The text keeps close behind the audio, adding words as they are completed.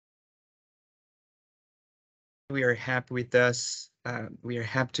we are happy with us. We are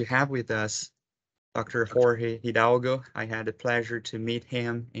happy to have with us Dr. Jorge Hidalgo. I had the pleasure to meet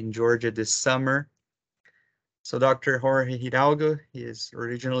him in Georgia this summer. So Dr. Jorge Hidalgo is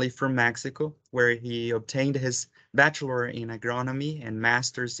originally from Mexico, where he obtained his bachelor in agronomy and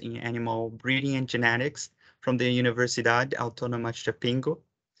master's in animal breeding and genetics from the Universidad Autónoma Chapingo.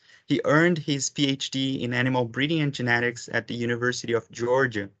 He earned his PhD in animal breeding and genetics at the University of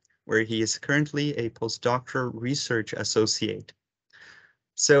Georgia, where he is currently a postdoctoral research associate.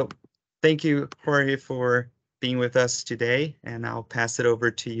 So thank you, Jorge, for being with us today, and I'll pass it over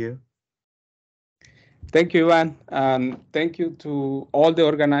to you. Thank you, Ivan, and thank you to all the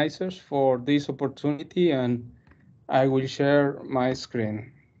organizers for this opportunity, and I will share my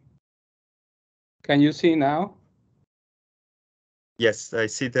screen. Can you see now? Yes, I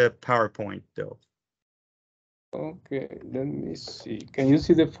see the PowerPoint, though. Okay, let me see. Can you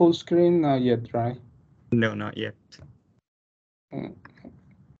see the full screen? Not yet, right? No, not yet. I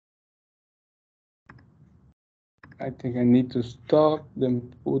think I need to stop,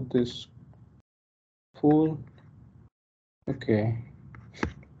 then put this full. Okay.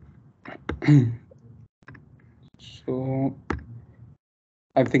 So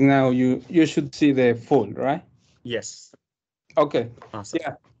I think now you should see the full, right? Yes. Okay. Awesome.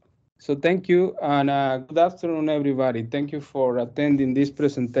 Yeah. So thank you, and good afternoon, everybody. Thank you for attending this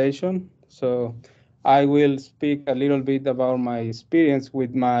presentation. So I will speak a little bit about my experience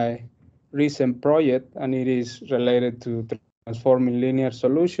with my recent project, and it is related to transforming linear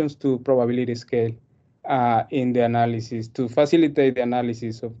solutions to probability scale in the analysis to facilitate the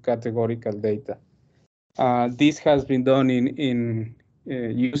analysis of categorical data. This has been done in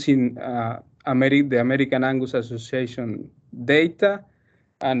using the American Angus Association data,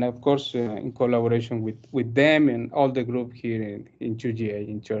 and of course in collaboration with them and all the group here in CGIL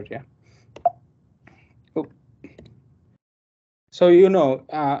in Georgia. So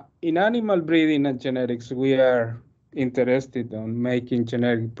in animal breeding and genetics, we are interested in making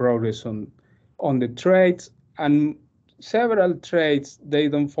genetic progress on the traits, and several traits, they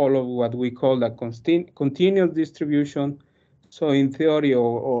don't follow what we call a continuous distribution. So in theory,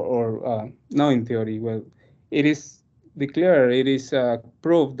 or not in theory, well, it is declared, it is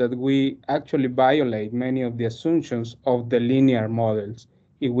proof that we actually violate many of the assumptions of the linear models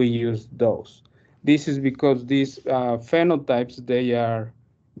if we use those. This is because these phenotypes,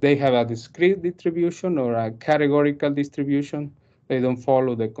 they have a discrete distribution or a categorical distribution. They don't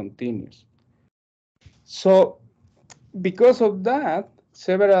follow the continuous. So because of that,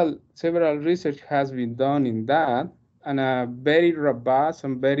 several research has been done in that, and a very robust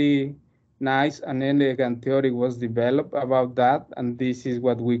and very nice and elegant theory was developed about that, and this is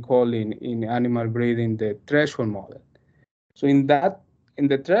what we call in animal breeding the threshold model. So in the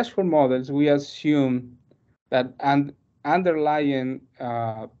threshold models, we assume that an underlying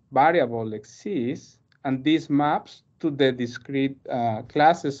variable exists, and this maps to the discrete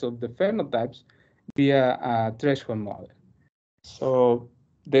classes of the phenotypes via a threshold model. So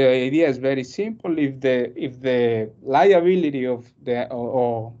the idea is very simple. If the liability of the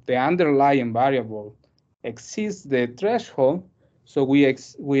underlying variable exceeds the threshold, so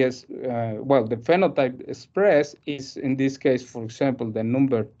the phenotype expressed is, in this case, for example, the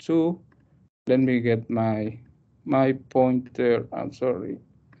number 2. Let me get my pointer. I'm sorry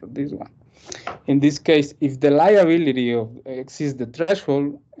for this one. In this case, if the liability exceeds the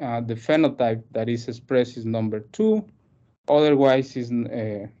threshold, the phenotype that is expressed is number 2. Otherwise, is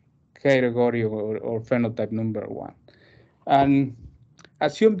category or phenotype number 1. And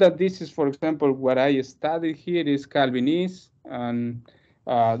assume that this is, for example, what I studied here is Calvinese, and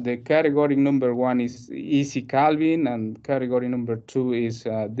the category number 1 is easy Calvin, and category number 2 is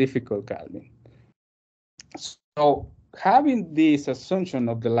difficult Calvin. So having this assumption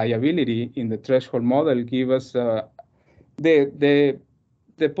of the liability in the threshold model give us the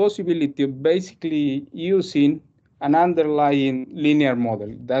possibility of basically using an underlying linear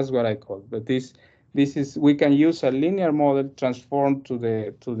model. That's what I call. But this is, we can use a linear model transformed to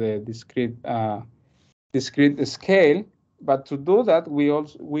the discrete scale. But to do that, we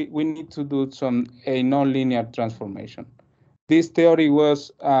need to do a nonlinear transformation. This theory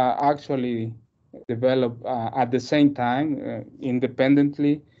was actually developed at the same time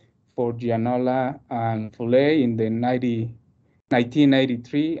independently for Gianola and Fouley in the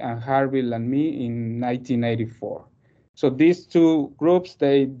 1983, and Harville and me in 1984. So these two groups,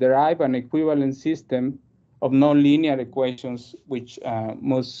 they derive an equivalent system of nonlinear equations which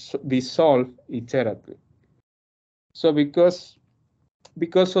must be solved iteratively. So because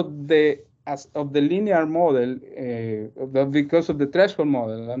of the linear model, because of the threshold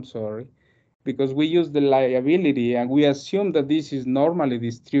model, I'm sorry, because we use the liability and we assume that this is normally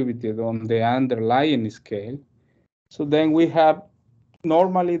distributed on the underlying scale. So then we have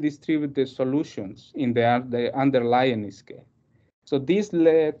normally distributed solutions in the underlying scale. So this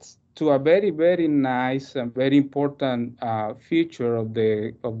leads to a very, very nice and very important feature of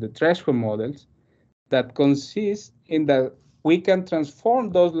the threshold models that consists in that we can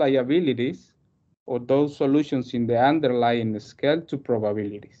transform those liabilities or those solutions in the underlying scale to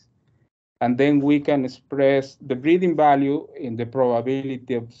probabilities. And then we can express the breeding value in the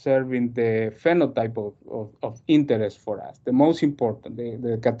probability of observing the phenotype of interest for us, the most important,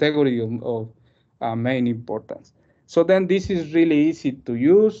 the category of main importance. So then this is really easy to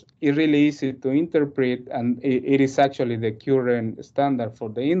use, it's really easy to interpret, and it is actually the current standard for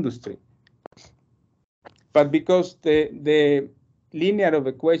the industry. But because the linear of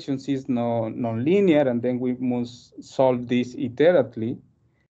equations is non-linear, and then we must solve this iteratively,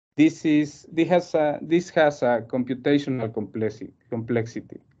 this has a computational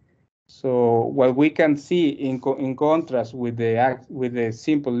complexity. So what we can see in contrast with the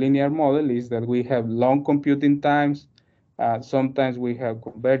simple linear model is that we have long computing times. Sometimes we have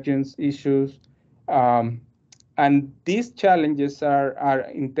convergence issues. Um, and these challenges are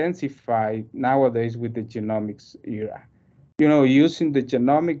intensified nowadays with the genomics era. Using the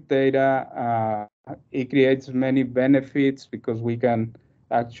genomic data, it creates many benefits because we can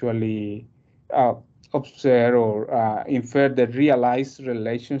actually uh, observe or infer the realized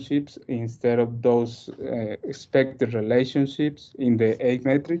relationships instead of those expected relationships in the A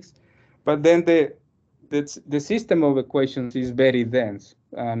matrix. But then the system of equations is very dense,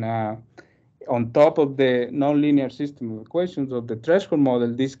 and on top of the nonlinear system of equations of the threshold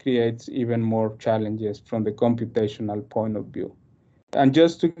model, this creates even more challenges from the computational point of view. And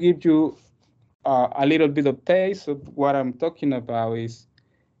just to give you a little bit of taste of what I'm talking about is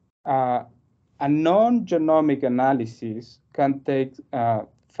uh, a non-genomic analysis can take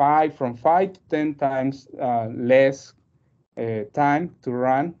from 5 to 10 times less time to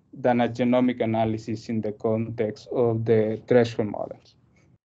run than a genomic analysis in the context of the threshold models.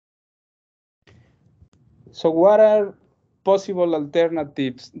 So what are possible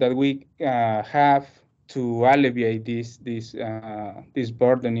alternatives that we have to alleviate this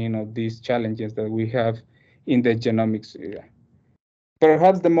burdening of these challenges that we have in the genomics area?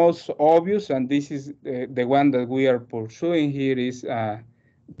 Perhaps the most obvious, and this is the one that we are pursuing here, is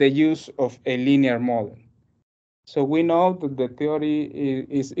the use of a linear model. So we know that the theory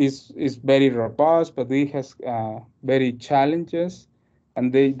is very robust, but it has very challenges,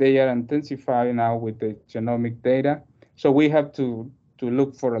 and they are intensifying now with the genomic data. So we have to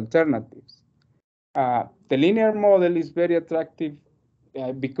look for alternatives. The linear model is very attractive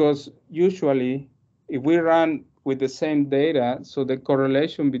because usually if we run with the same data, so the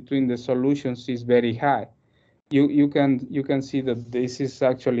correlation between the solutions is very high. You can see that this is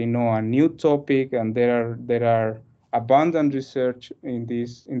actually not a new topic, and there are abundant research in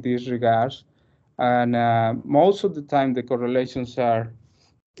these regards, and most of the time the correlations are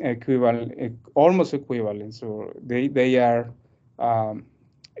equivalent, almost equivalent. So they are um,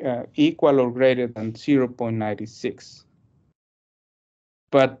 equal or greater than 0.96.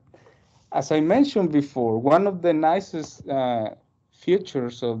 But as I mentioned before, one of the nicest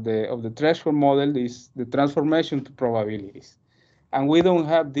features of the threshold model is the transformation to probabilities, and we don't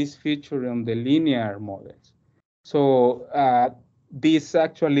have this feature on the linear models. So this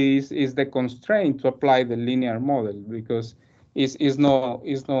actually is the constraint to apply the linear model, because it's no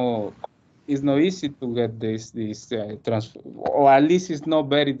easy to get this transfer, or at least it's not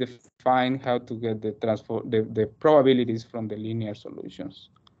very defined how to get the probabilities from the linear solutions.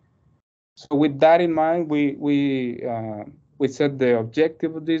 So with that in mind, we set the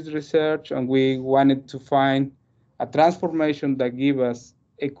objective of this research, and we wanted to find a transformation that give us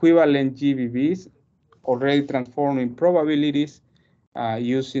equivalent GBVs already transforming probabilities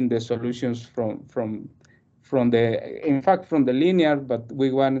using the solutions from the linear, but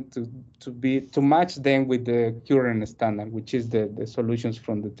we wanted to match them with the current standard, which is the solutions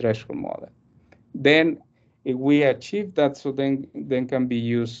from the threshold model. Then if we achieve that, so then can be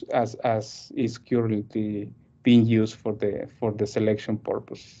used as is currently being used for the selection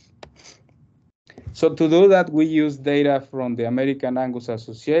purposes. So to do that, we use data from the American Angus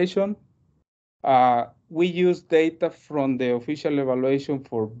Association. We use data from the official evaluation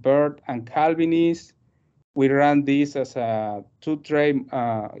for Bird and Calvinist. We ran this as a two-tray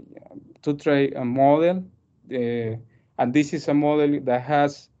model, and this is a model that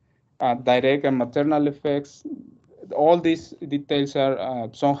has direct and maternal effects. All these details are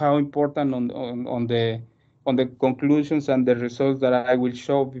somehow important on the on the conclusions and the results that I will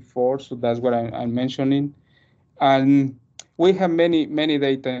show before. So that's what I'm mentioning. And we have many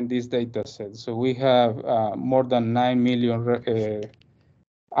data in this data set. So we have more than 9 million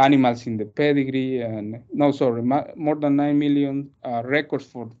animals in the pedigree, and no, sorry, more than 9 million records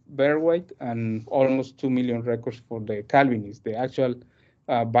for bear weight, and almost 2 million records for the Calvinist, the actual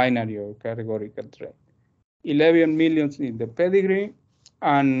binary or categorical trait. 11 million in the pedigree,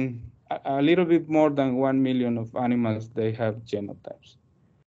 and a little bit more than 1 million of animals, they have genotypes.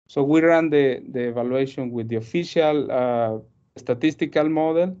 So we ran the evaluation with the official statistical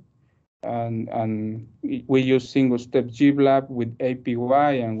model, and we use single-step GBLAB with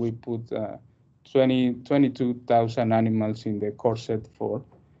APY, and we put 22,000 animals in the core set for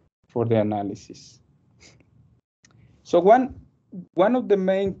the analysis. So one of the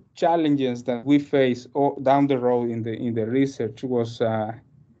main challenges that we face down the road in the research was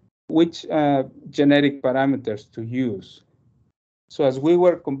which genetic parameters to use. So as we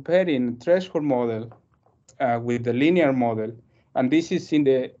were comparing threshold model with the linear model, and this is in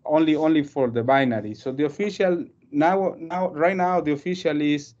the only for the binary. So the official right now the official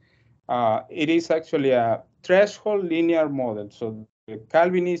is it is actually a threshold linear model. So the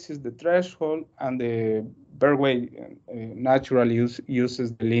Calvinist is the threshold, and the Bergway naturally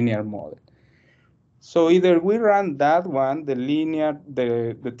uses the linear model. So either we run that one, the linear,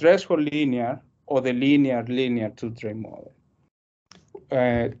 the threshold linear, or the linear two-trait model.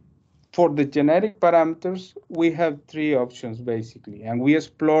 For the genetic parameters, we have three options basically, and we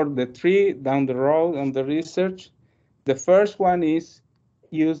explored the three down the road on the research. The first one is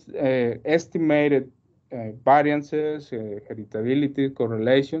use estimated variances, heritability,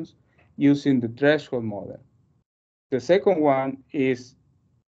 correlations using the threshold model. The second one is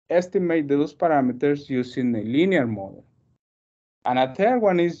estimate those parameters using a linear model. And a third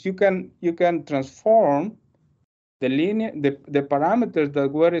one is you can transform the parameters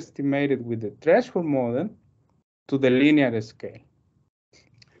that were estimated with the threshold model to the linear scale.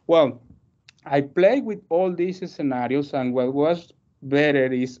 Well, I played with all these scenarios, and what was better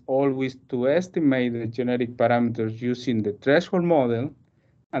is always to estimate the genetic parameters using the threshold model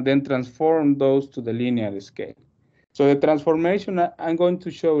and then transform those to the linear scale. So the transformation, I'm going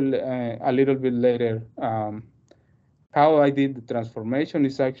to show a little bit later how I did the transformation.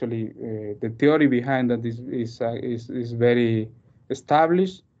 Is actually the theory behind that is very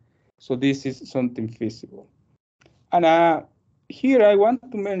established. So this is something feasible. And here I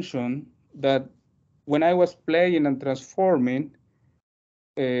want to mention that when I was playing and transforming,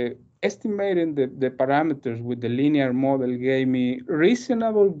 estimating the parameters with the linear model gave me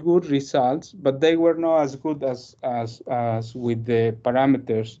reasonable good results, but they were not as good as with the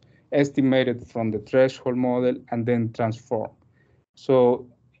parameters estimated from the threshold model and then transform. So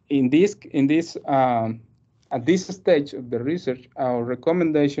at this stage of the research, our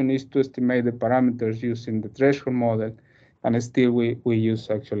recommendation is to estimate the parameters using the threshold model, and still we use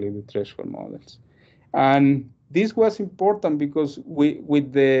actually the threshold models. And this was important because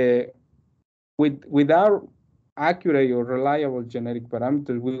with our accurate or reliable genetic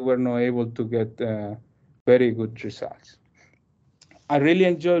parameters, we were not able to get very good results. I really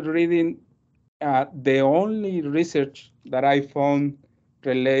enjoyed reading the only research that I found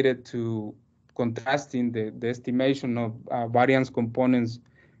related to contrasting the estimation of variance components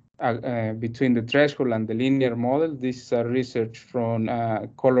between the threshold and the linear model. This is a research from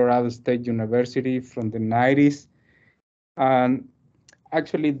Colorado State University from the 90s. And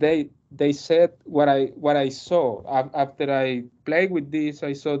actually, they said what I saw after I played with this.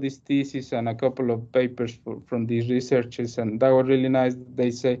 I saw this thesis and a couple of papers from these researchers, and that was really nice.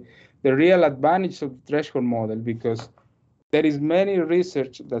 They say the real advantage of the threshold model, because there is many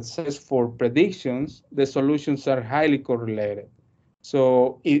research that says for predictions the solutions are highly correlated.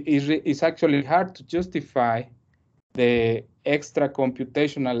 So it's actually hard to justify the extra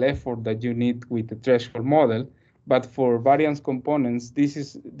computational effort that you need with the threshold model. But for variance components,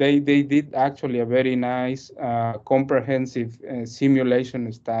 they did actually a very nice comprehensive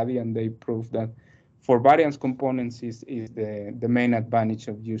simulation study, and they proved that for variance components is the main advantage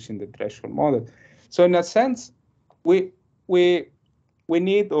of using the threshold model. So in a sense, we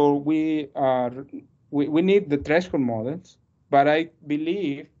need, or we need the threshold models, but I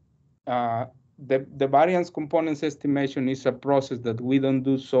believe the variance components estimation is a process that we don't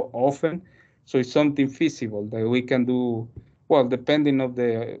do so often. So it's something feasible that we can do, well, depending on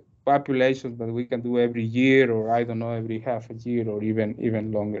the populations, but we can do every year, or I don't know, every half a year, or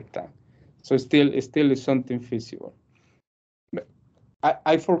even longer time. So it still is something feasible.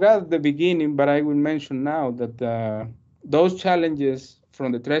 I forgot at the beginning, but I will mention now that those challenges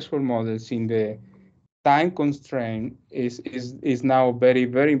from the threshold models in the time constraint is now very,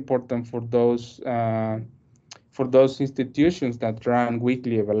 very important for those institutions that run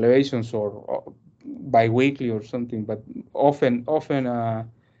weekly evaluations or bi-weekly or something, but often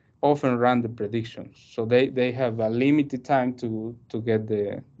run the predictions. So they have a limited time to get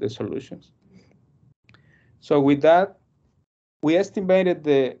the solutions. So with that, we estimated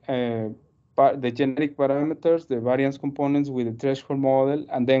the genetic parameters, the variance components with the threshold model,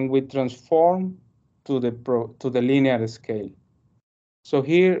 and then we transform to the linear scale. So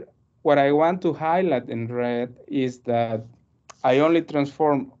here, what I want to highlight in red is that I only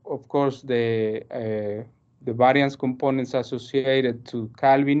transform, of course, the variance components associated to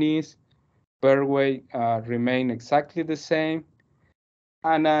Calvinist, Berway remain exactly the same.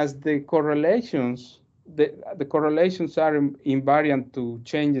 And as the correlations are invariant to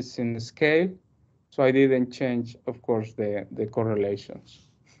changes in the scale, so I didn't change, of course, the correlations.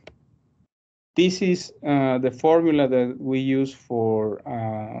 This is the formula that we use for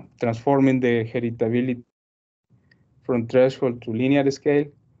transforming the heritability from threshold to linear scale.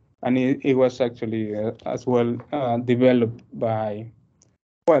 And it was actually as well developed by,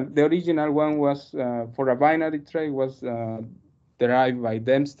 well, the original one was for a binary trait was derived by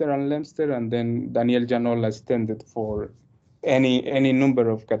Dempster and Lemster, and then Daniel Janola extended for any number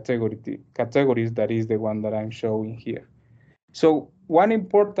of categories that is the one that I'm showing here. So one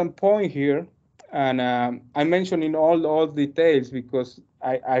important point here, and I'm mentioning all details because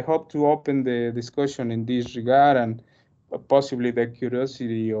I hope to open the discussion in this regard and possibly the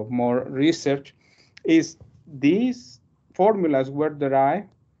curiosity of more research, is these formulas were derived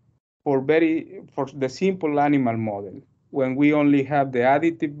for the simple animal model when we only have the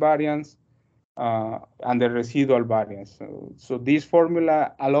additive variance and the residual variance. So this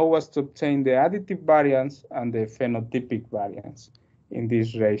formula allows us to obtain the additive variance and the phenotypic variance in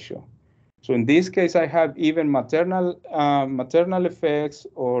this ratio. So in this case, I have even maternal effects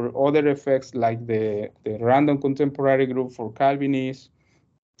or other effects like the random contemporary group for Calvinist.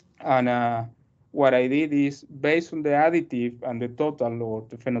 And what I did is based on the additive and the total or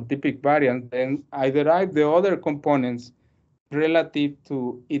the phenotypic variance, then I derived the other components relative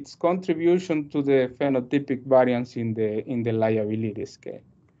to its contribution to the phenotypic variance in the liability scale.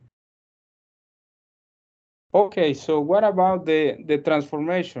 Okay, so what about the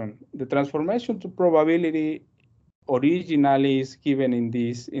transformation? The transformation to probability originally is given in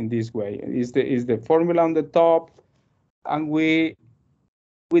this way. Is the formula on the top, and we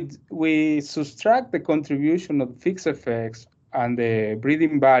subtract the contribution of fixed effects and the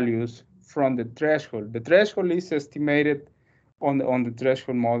breeding values from the threshold. The threshold is estimated on the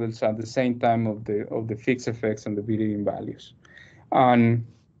threshold models at the same time of the fixed effects and the breeding values. And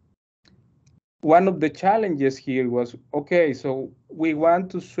one of the challenges here was, okay, so we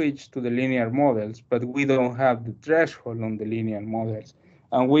want to switch to the linear models, but we don't have the threshold on the linear models.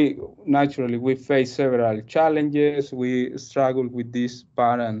 And we face several challenges. We struggle with this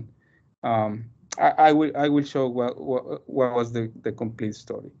part, and I will show what was the complete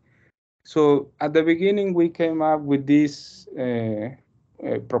story. So at the beginning, we came up with this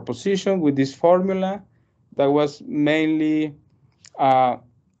proposition, with this formula that was mainly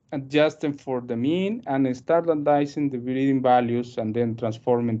adjusting for the mean and standardizing the breeding values and then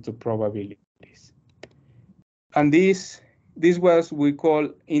transforming to probabilities. And this was we call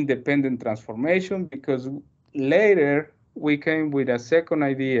independent transformation, because later we came with a second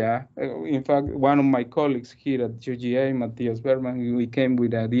idea. In fact, one of my colleagues here at UGA, Matthias Berman, we came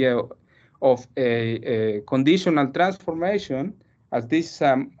with the idea of a conditional transformation, as this is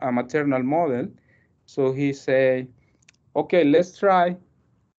a maternal model. So he said, okay, let's try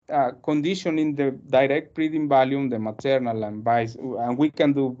conditioning the direct breeding value on the maternal and vice, and we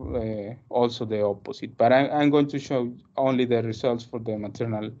can do also the opposite. But I'm going to show only the results for the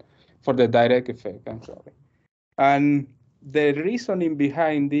maternal, for the direct effect, I'm sorry. And the reasoning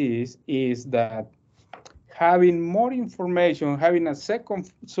behind this is that having more information, having a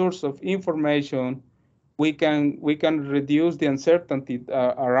second source of information, we can reduce the uncertainty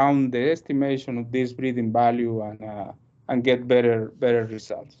around the estimation of this breeding value and get better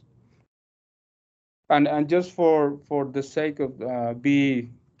results. And just for the sake of be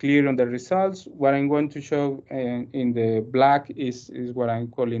clear on the results, what I'm going to show in the black is what I'm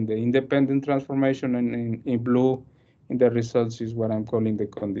calling the independent transformation, and in blue in the results is what I'm calling the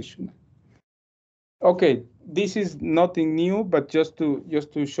conditional. Okay, this is nothing new, but just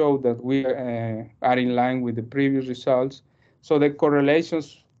to show that we are in line with the previous results. So the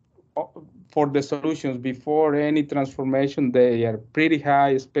correlations for the solutions before any transformation, they are pretty high,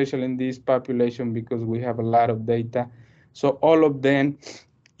 especially in this population, because we have a lot of data. So all of them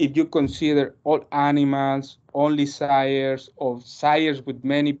if you consider all animals, only sires, or sires with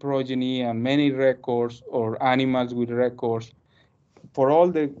many progeny and many records, or animals with records, for all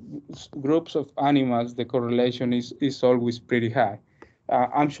the groups of animals, the correlation is always pretty high.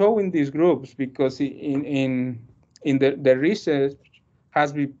 I'm showing these groups because in the research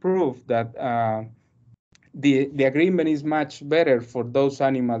has been proved that the agreement is much better for those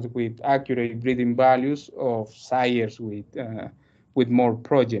animals with accurate breeding values of sires with more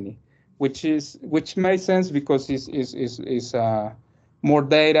progeny, which makes sense because is more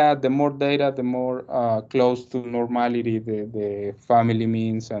data. The more data, the more close to normality the family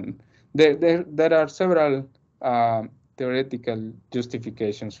means, and there are several theoretical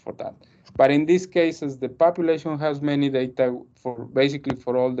justifications for that. But in these cases, the population has many data for basically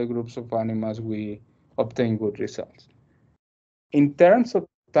for all the groups of animals we obtain good results. In terms of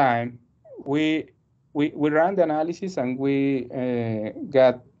time, we we ran the analysis and we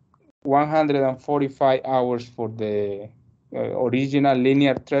got 145 hours for the original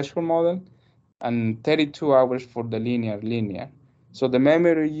linear threshold model and 32 hours for the linear. So the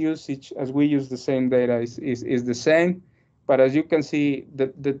memory usage, as we use the same data, is the same, but as you can see,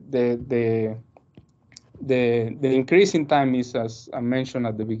 the increase in time is, as I mentioned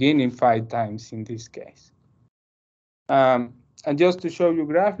at the beginning, 5 times in this case. And just to show you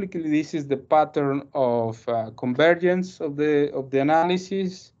graphically, this is the pattern of convergence of the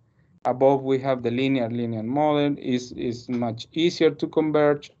analysis. Above we have the linear model is much easier to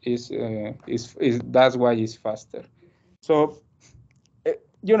converge. That's why it's faster. So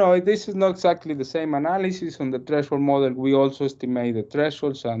you know, this is not exactly the same analysis on the threshold model. We also estimate the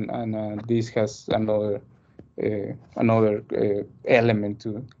thresholds, and this has another element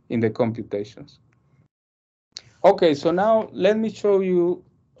in the computations. Okay, so now let me show you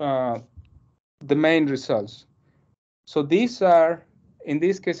the main results. So these are, in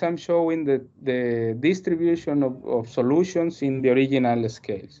this case, I'm showing the distribution of solutions in the original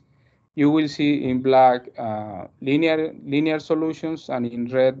scales. You will see in black linear solutions, and in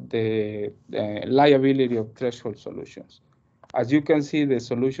red the liability of threshold solutions. As you can see, the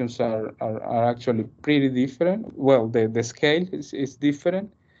solutions are actually pretty different. Well, the scale is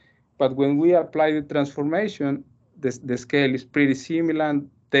different, but when we apply the transformation, the scale is pretty similar and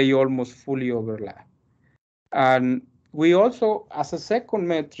they almost fully overlap. And we also, as a second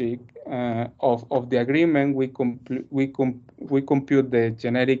metric of the agreement, we compute the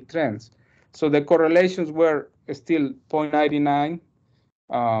genetic trends. So the correlations were still 0.99,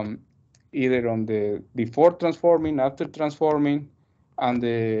 either on the before transforming, after transforming, and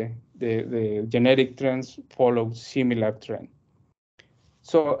the genetic trends follow similar trend.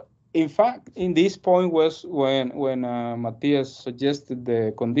 So in fact, in this point was when Matthias suggested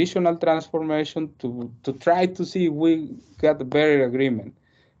the conditional transformation to try to see if we got a better agreement.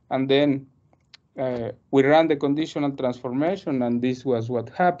 And then we ran the conditional transformation, and this was what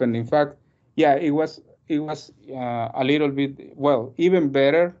happened. In fact, yeah, it was a little bit, well, even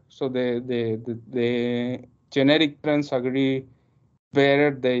better. So the genetic trends agree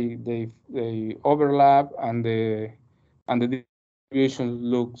better. They overlap, and the distribution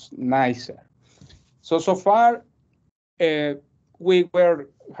looks nicer. So far, we were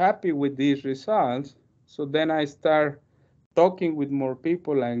happy with these results. So then I start talking with more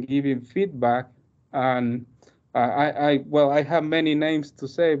people and giving feedback. And I have many names to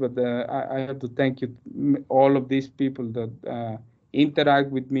say, but I have to thank you, all of these people that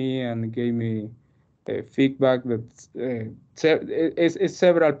interact with me and gave me feedback. That it's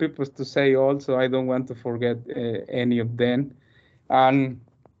several people to say also. I don't want to forget any of them. And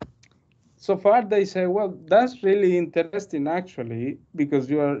so far they say, well, that's really interesting actually, because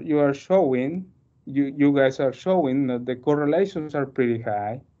you are showing, you guys are showing that the correlations are pretty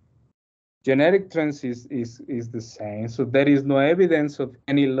high. Genetic trends is the same, so there is no evidence of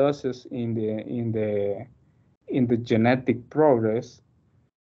any losses in the genetic progress.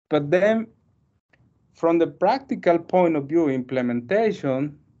 But then, from the practical point of view,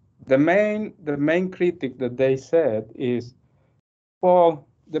 implementation, the main critic that they said is, well,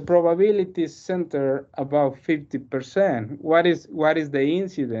 the probability is centered about 50%. What is the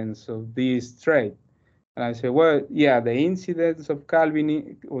incidence of this trait? And I say, well, yeah, the incidence of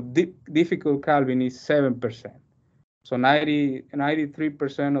Calvin or difficult Calvin is 7%. So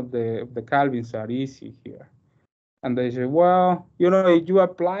 93% of the Calvins are easy here. And they say, well, you know, if you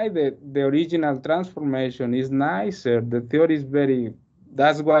apply the original transformation, is nicer. The theory is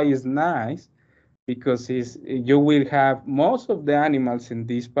that's why it's nice, because you will have most of the animals in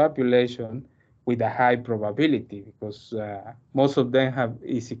this population with a high probability, because most of them have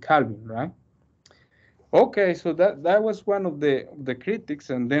easy Calvin, right? Okay, so that was one of the critics,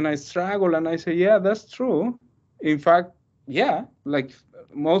 and then I struggle and I say, yeah, that's true. In fact, yeah, like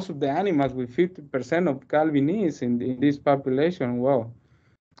most of the animals with 50% of Calvin is in this population. Well,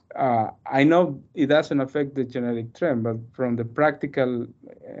 I know it doesn't affect the genetic trend, but from the practical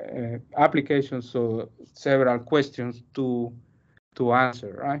applications, so several questions to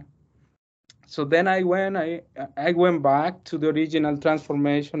answer, right? So then I went back to the original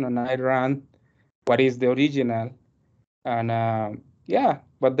transformation and I ran what is the original, and yeah,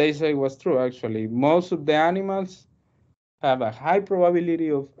 what they say was true actually. Most of the animals have a high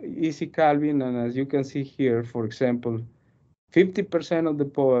probability of easy calving, and as you can see here, for example, 50% of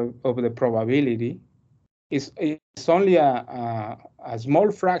the probability is only a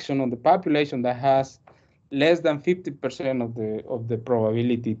small fraction of the population that has less than 50% of the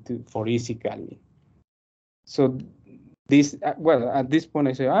probability for easy calving. So this, well, at this point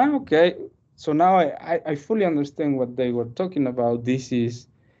I say, okay. So now I fully understand what they were talking about. This is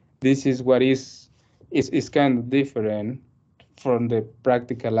what is kind of different from the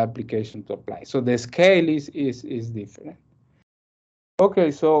practical application to apply. So the scale is different. Okay,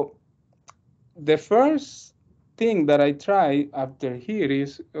 so the first thing that I try after here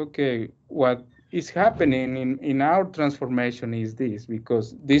is, okay, what is happening in our transformation is this,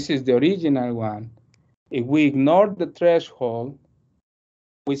 because this is the original one. If we ignore the threshold,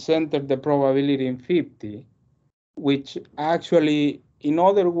 we center the probability in 50, which actually, in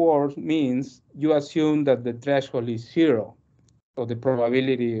other words, means you assume that the threshold is 0, so the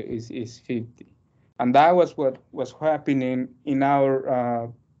probability is 50. And that was what was happening in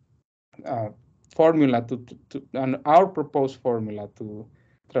our uh, formula and our proposed formula to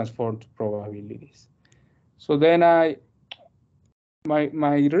transform to probabilities. So then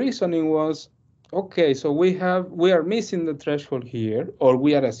my reasoning was, okay, so we are missing the threshold here, or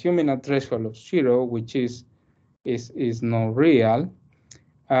we are assuming a threshold of 0, which is not real.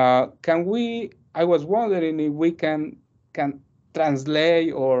 Can we? I was wondering if we can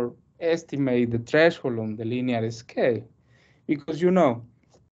translate or estimate the threshold on the linear scale, because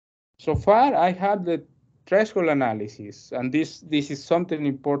so far I had the threshold analysis, and this is something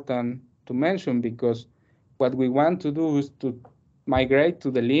important to mention, because what we want to do is to migrate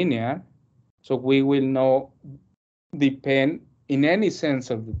to the linear, so we will not depend in any sense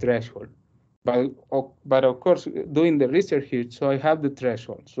of the threshold. But of course, doing the research here, so I have the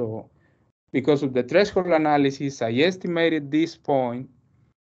threshold. So because of the threshold analysis, I estimated this point,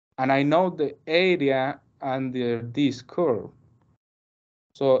 and I know the area under this curve.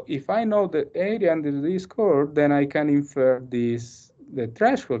 So if I know the area under this curve, then I can infer the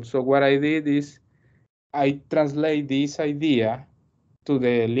threshold. So what I did is I translate this idea to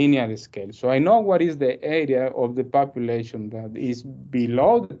the linear scale. So I know what is the area of the population that is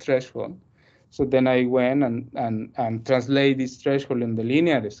below the threshold. So then I went and translate this threshold in the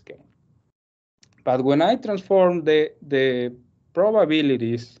linear scale. But when I transform the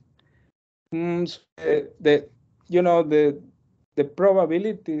probabilities, so the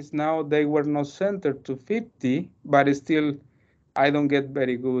probabilities now, they were not centered to 50, but still I don't get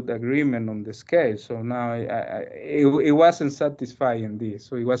very good agreement on the scale. So now it wasn't satisfying this.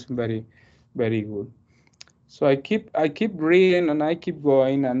 So it wasn't very, very good. So I keep reading and I keep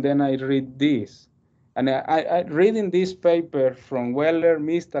going, and then I read this. And I reading this paper from Weller,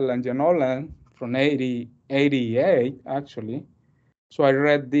 Mistal, and Janolan from 88, actually. So I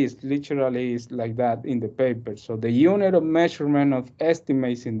read this, literally is like that in the paper. So the unit of measurement of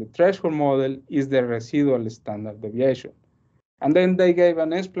estimates in the threshold model is the residual standard deviation. And then they gave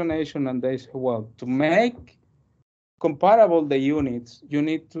an explanation, and they said, well, to make comparable the units, you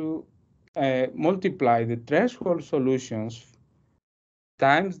need to multiply the threshold solutions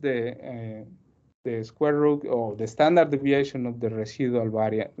times the square root or the standard deviation of the residual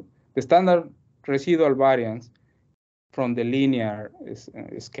variance, the standard residual variance from the linear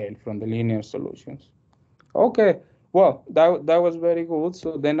scale, from the linear solutions. Okay, well, that was very good.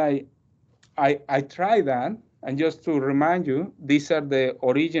 So then I tried that, and just to remind you, these are the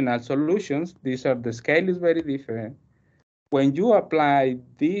original solutions. These are the scale is very different. When you apply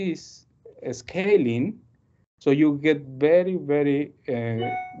this scaling, so you get very, very,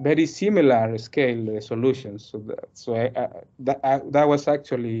 very similar scale solutions. That was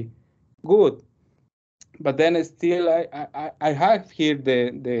actually good. But then still, I have here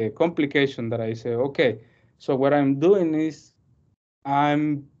the complication that I say, okay, so what I'm doing is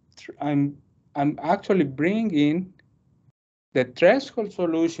I'm I'm I'm actually bringing the threshold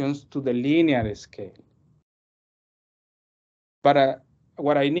solutions to the linear scale. But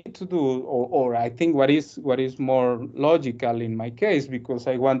what I need to do, or I think what is more logical in my case, because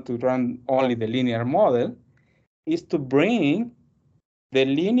I want to run only the linear model, is to bring the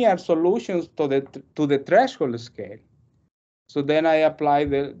linear solutions to the threshold scale. So then I apply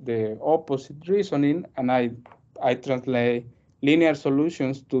the opposite reasoning, and I translate linear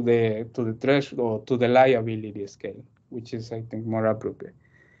solutions to the threshold or to the liability scale, which is, I think, more appropriate.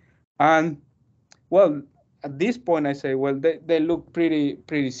 And well, at this point, I say, well, they look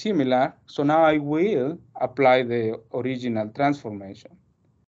pretty similar. So now I will apply the original transformation.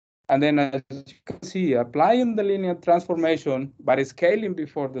 And then, as you can see, applying the linear transformation, but scaling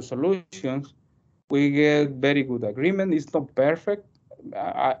before the solutions, we get very good agreement. It's not perfect.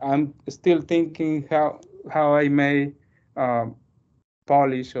 I'm still thinking how I may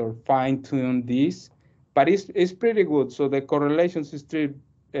polish or fine tune this, but it's pretty good. So the correlation is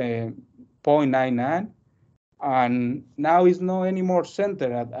 3.99, and now it's not anymore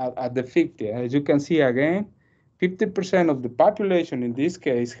centered at the 50. As you can see again, 50% of the population in this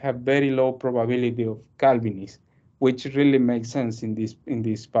case have very low probability of Calvinism, which really makes sense in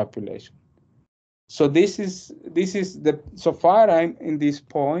this population. So this is the so far I'm in this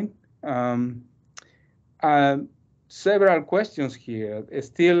point. Um, uh, Several questions here.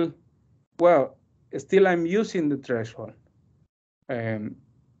 Still I'm using the threshold. Um,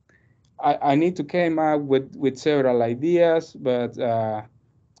 I need to come up with several ideas, but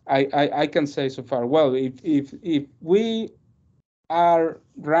I can say so far. Well, if we are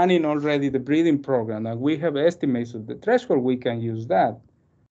running already the breeding program and we have estimates of the threshold, we can use that.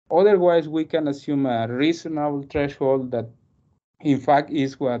 Otherwise, we can assume a reasonable threshold that, in fact,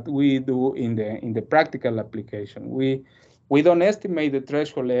 is what we do in the practical application. We don't estimate the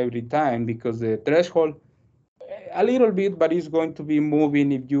threshold every time, because the threshold a little bit, but it's going to be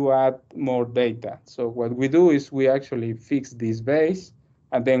moving if you add more data. So what we do is we actually fix this base,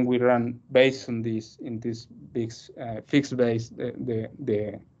 and then we run based on this in this big fixed base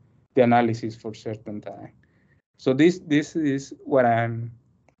the analysis for certain time. So this is what I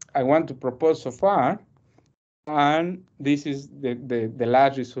want to propose so far, and this is the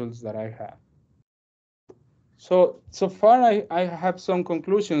last results that I have. So far I have some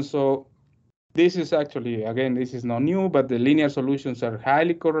conclusions. So this is actually, again, this is not new, but the linear solutions are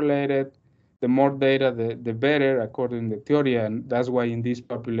highly correlated. The more data, the better, according to the theory, and that's why in this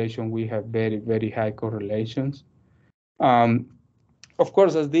population we have very, very high correlations. Of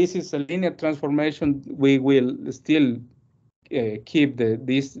course, as this is a linear transformation, we will still keep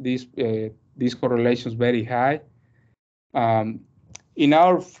these correlations very high. In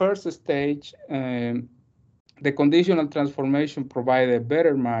our first stage, the conditional transformation provided a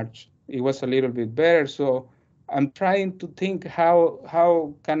better match. It was a little bit better. So I'm trying to think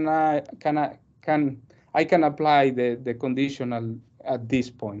how can I can apply the conditional at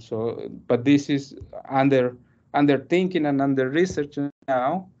this point. So, but this is under thinking and under research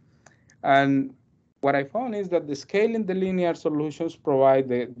now. And what I found is that the scaling the linear solutions provide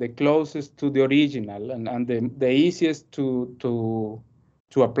the closest to the original and the easiest to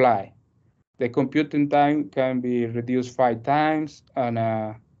apply. The computing time can be reduced 5 times,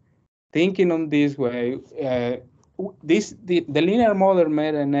 and thinking on this way, the linear model may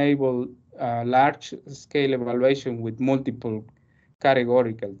enable large-scale evaluation with multiple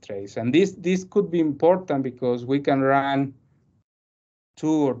categorical traits, and this could be important because we can run 2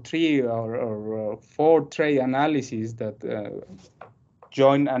 or 3 or 4 trait analyses that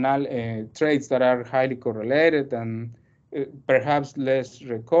join traits that are highly correlated and perhaps less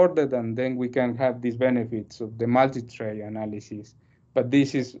recorded, and then we can have these benefits of the multi-trait analysis. But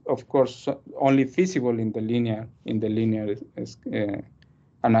this is, of course, only feasible in the linear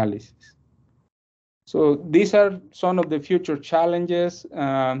analysis. So these are some of the future challenges.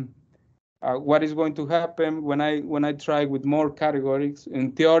 What is going to happen when I try with more categories?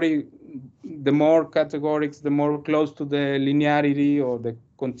 In theory, the more categories, the more close to the linearity or the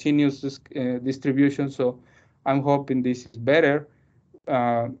continuous distribution. So I'm hoping this is better.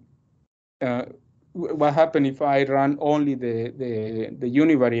 What happens if I run only the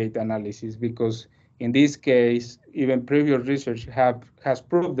univariate analysis? Because in this case, even previous research has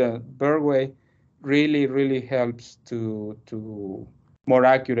proved that Bergway really helps to more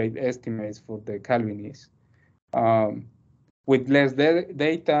accurate estimates for the Calvinists. With less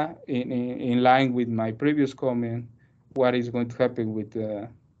data, in line with my previous comment, what is going to happen with the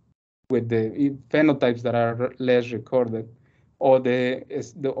phenotypes that are less recorded, or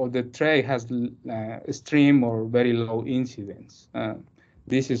the trait has extreme or very low incidence.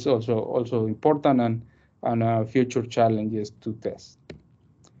 This is also important and future challenges to test.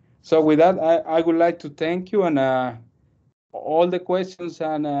 So with that, I would like to thank you, and all the questions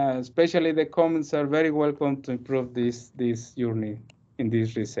and especially the comments are very welcome to improve this journey in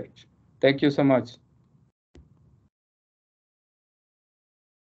this research. Thank you so much.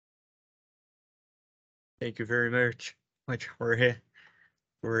 Thank you very much, Jorge,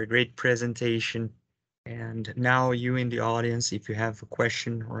 for a great presentation. And now you in the audience, if you have a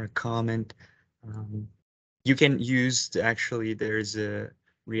question or a comment, you can use actually there's a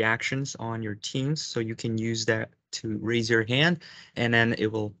reactions on your Teams, so you can use that to raise your hand, and then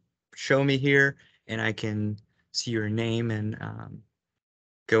it will show me here, and I can see your name and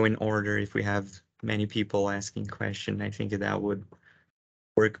go in order. If we have many people asking question, I think that would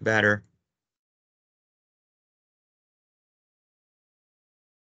work better.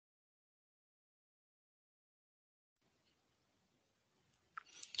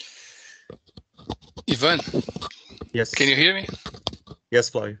 Ivan, Yes. can you hear me? Yes,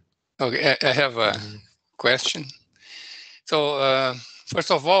 Flavio. Okay, I have a question. So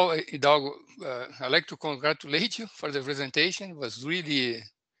first of all, Hidalgo, I'd like to congratulate you for the presentation. It was really,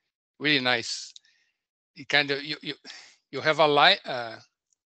 really nice. You kind of you have a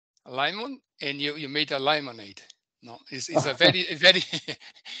lemon and you made a lemonade. No, it's a very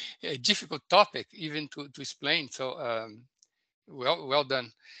difficult topic even to explain. So well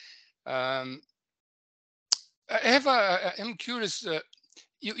done. I'm curious.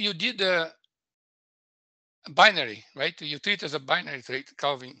 You did a binary, right? You treat as a binary trait,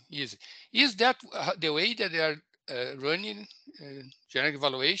 Calvin easy. Is that the way that they are running generic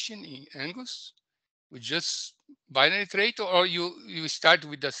evaluation in Angus with just binary trait, or you start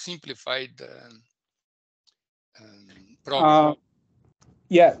with a simplified problem?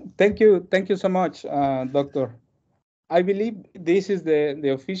 Yeah, thank you so much, Doctor. I believe this is the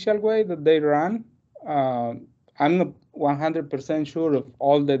official way that they run. I'm not 100% sure of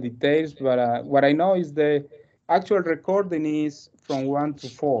all the details, but what I know is the actual recording is from 1 to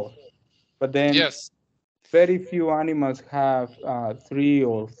 4. But then Yes. very few animals have 3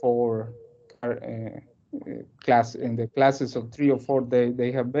 or 4 class in the classes of 3 or 4.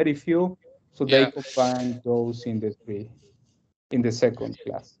 They have very few, so they Yeah. combine those in the 3 in the second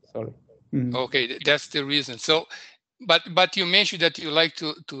class. Sorry. Mhm. Okay, that's the reason. So, but you mentioned that you like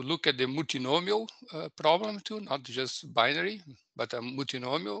to look at the multinomial problem too, not just binary, but a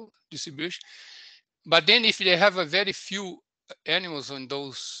multinomial distribution. But then if they have a very few animals in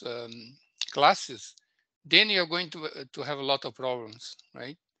those classes, then you're going to have a lot of problems,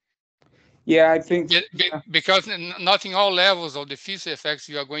 right? Yeah, I think. Because not in all levels of the physical effects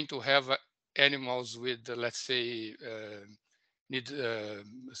you are going to have animals with, let's say, need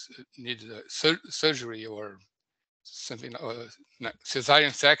surgery or something,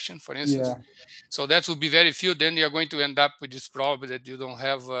 cesarean section, for instance. Yeah. So that would be very few. Then you're going to end up with this problem that you don't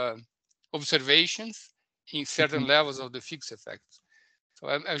have observations in certain levels of the fixed effects. So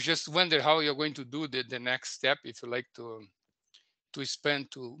I just wonder how you're going to do the next step if you like to expand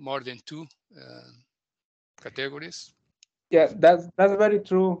to more than 2 categories. Yeah, that's very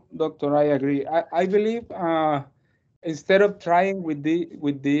true, Doctor. I agree. I believe instead of trying with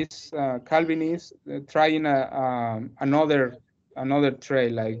this Calvinist, trying another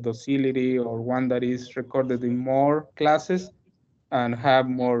trait like docility or one that is recorded in more classes and have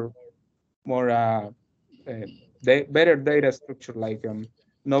more better data structure, like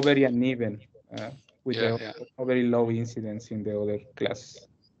not very uneven with Yeah, the yeah. not very low incidence in the other classes.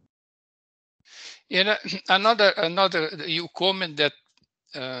 And another you comment that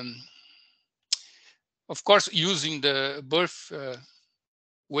of course using the birth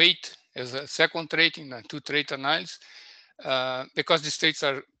weight as a second trait in a 2-trait analysis, because the traits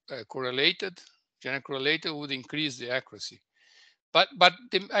are correlated, genetic correlated, would increase the accuracy. But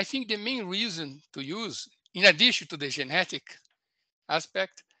I think the main reason to use, in addition to the genetic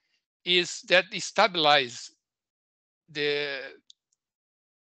aspect, is that it stabilize the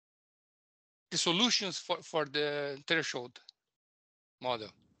solutions for the threshold model,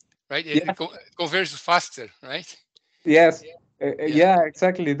 right? Yeah. It converges faster, right? Yes, Yeah, yeah,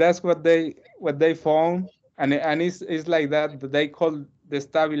 exactly. That's what they found, and it's like that they call the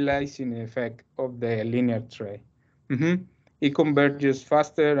stabilizing effect of the linear tray. It converges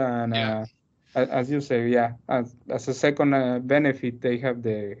faster, and yeah. as you say, yeah, as a second benefit, they have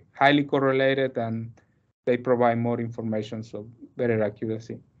the highly correlated, and they provide more information, so better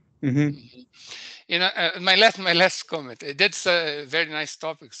accuracy. You know, my last comment. That's a very nice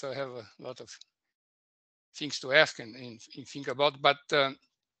topic, so I have a lot of things to ask and think about. But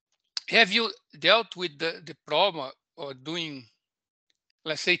have you dealt with the problem or doing,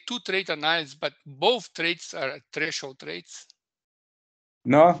 let's say, 2-trait analysis, but both traits are threshold traits?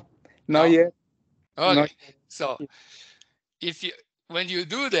 No, not No. yet. Okay. Not So when you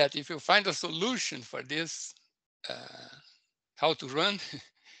do that, if you find a solution for this, how to run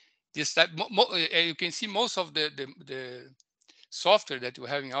this type, you can see most of the software that you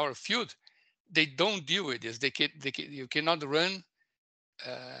have in our field, they don't deal with this. You cannot run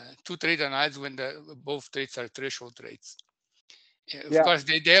two trait analysis when both traits are threshold traits. Of course,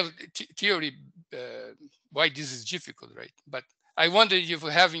 they have theory why this is difficult, right? But I wonder if you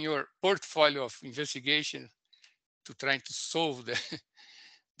have in your portfolio of investigation to trying to solve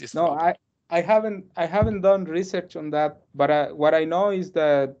this No, problem. I haven't done research on that, but what I know is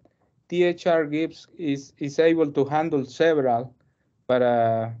that THR Gibbs is able to handle several, but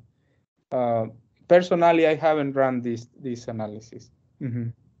uh, personally I haven't run this analysis. Mm-hmm.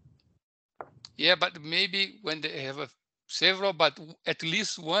 Yeah, but maybe when they have several, but at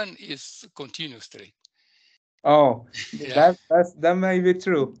least one is continuous trait. Oh, Yeah, that may be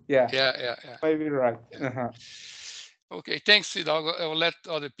true. Yeah, yeah. maybe right. Yeah. Uh-huh. Okay, thanks, Hidalgo. I will let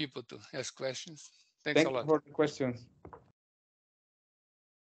other people to ask questions. Thanks a Thank you lot. for the questions.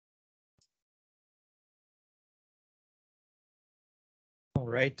 All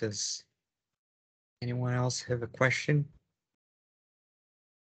right, does anyone else have a question?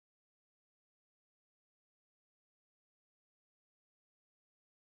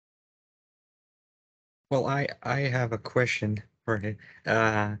 Well, I have a question for you.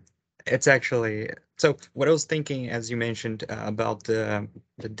 It's actually so what I was thinking, as you mentioned, about the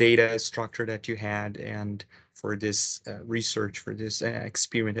data structure that you had, and for this research, for this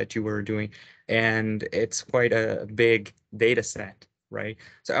experiment that you were doing, and it's quite a big data set, right?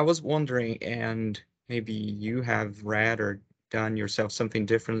 So I was wondering, and maybe you have read or done yourself something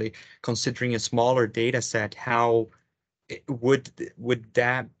differently, considering a smaller data set, how would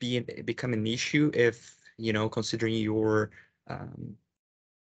that become an issue if, considering your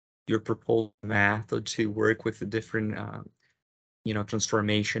proposed method to work with the different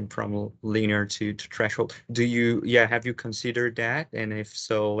transformation from linear to threshold? Have you considered that? And if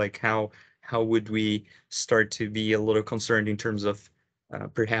so, like how would we start to be a little concerned in terms of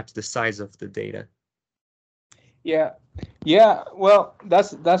perhaps the size of the data? Yeah, yeah. Well,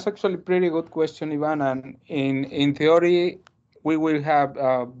 that's actually a pretty good question, Ivan. And in theory, we will have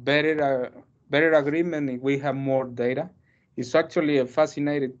better agreement if we have more data. It's actually a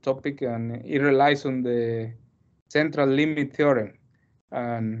fascinating topic, and it relies on the central limit theorem.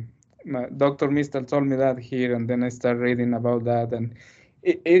 And Dr. Mistel told me that here, and then I started reading about that. And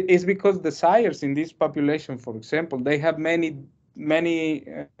it's because the sires in this population, for example, they have many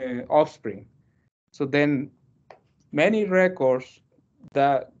offspring. So then many records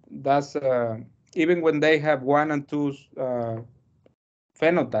that's even when they have one and two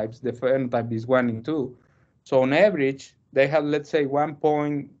phenotypes, the phenotype is 1 and 2. So on average, they have, let's say,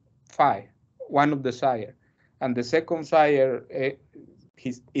 1.5, one of the sire, and the second sire,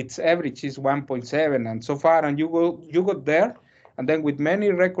 its average is 1.7, and so far, and you go there, and then with many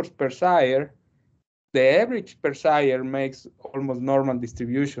records per sire, the average per sire makes almost normal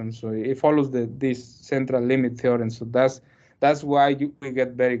distribution. So it follows this central limit theorem. So that's why we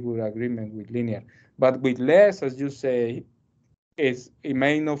get very good agreement with linear. But with less, as you say, it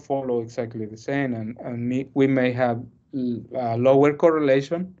may not follow exactly the same, and we may have lower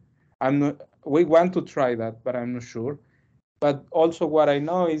correlation. We want to try that, but I'm not sure. But also what I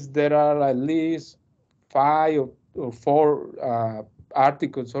know is there are at least 5 or 4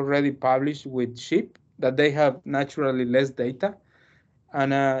 articles already published with sheep that they have naturally less data.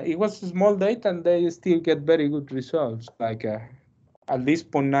 And it was small data, and they still get very good results, like at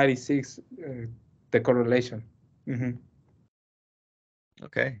least 0.96 the correlation. Mm-hmm.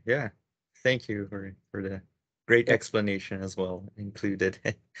 Okay, yeah. Thank you for the great explanation as well included.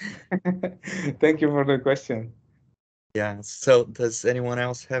 Thank you for the question. Yeah. So does anyone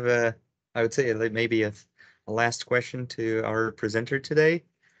else have I would say like maybe a last question to our presenter today?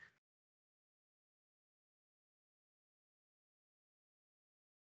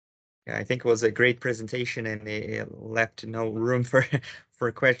 Yeah, I think it was a great presentation, and it left no room for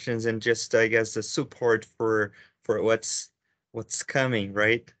for questions, and just I guess the support for what's coming,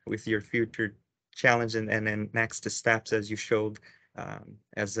 right? With your future challenge and then next steps, as you showed.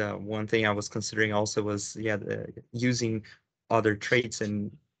 As one thing I was considering also was, yeah, using other traits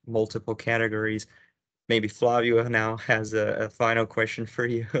in multiple categories. Maybe Flavio now has a final question for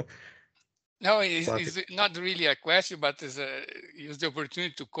you. No, Flavio. it's not really a question, but use the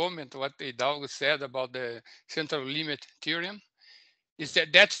opportunity to comment what Hidalgo said about the central limit theorem. Is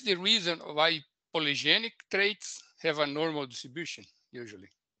that's the reason why polygenic traits have a normal distribution usually,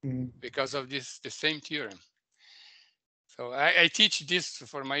 because of the same theorem. So I teach this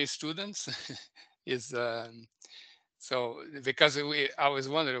for my students. is So because I always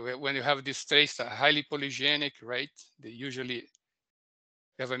wonder when you have these traits that are highly polygenic, right? They usually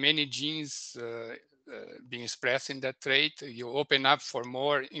have many genes being expressed in that trait. You open up for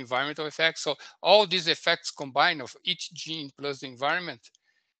more environmental effects. So all these effects combined of each gene plus the environment,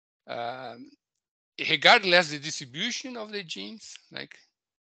 regardless the distribution of the genes, like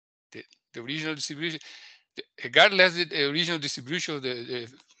the original distribution, regardless the original distribution of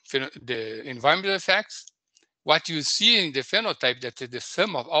the environmental effects, what you see in the phenotype, that the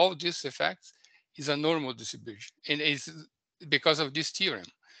sum of all these effects is a normal distribution, and it's because of this theorem,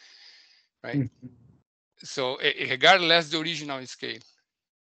 right? Mm-hmm. So regardless the original scale,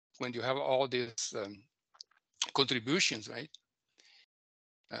 when you have all these contributions, right?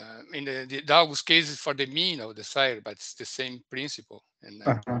 In the Hidalgo's case is for the mean of the sire, but it's the same principle. And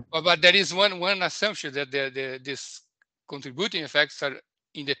but there is one assumption that these contributing effects are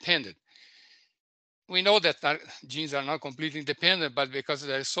independent. We know that genes are not completely independent, but because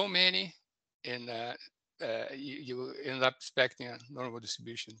there are so many, and you end up expecting a normal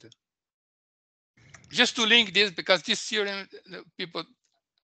distribution too. Just to link this, because this theorem, people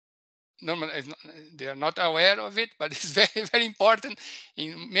normally they are not aware of it, but it's very, very important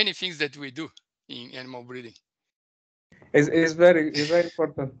in many things that we do in animal breeding. It's very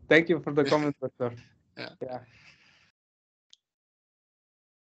important. Thank you for the comment, Doctor. Yeah.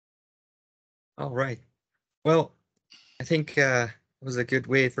 All right. Well, I think it was a good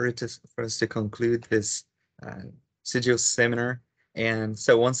way for us to conclude this CGIL seminar. And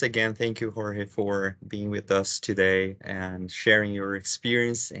so once again, thank you, Jorge, for being with us today and sharing your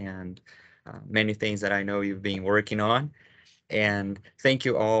experience and many things that I know you've been working on. And thank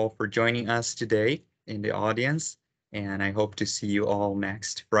you all for joining us today in the audience. And I hope to see you all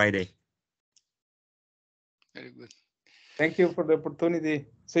next Friday. Very good. Thank you for the opportunity.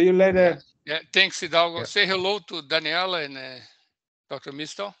 See you later. Yeah. Thanks, Hidalgo. Yeah. Say hello to Daniela and Dr.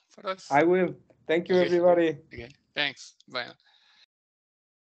 Misto for us. I will. Thank you, everybody. Okay. Thanks. Bye.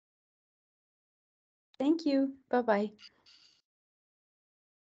 Thank you. Bye-bye.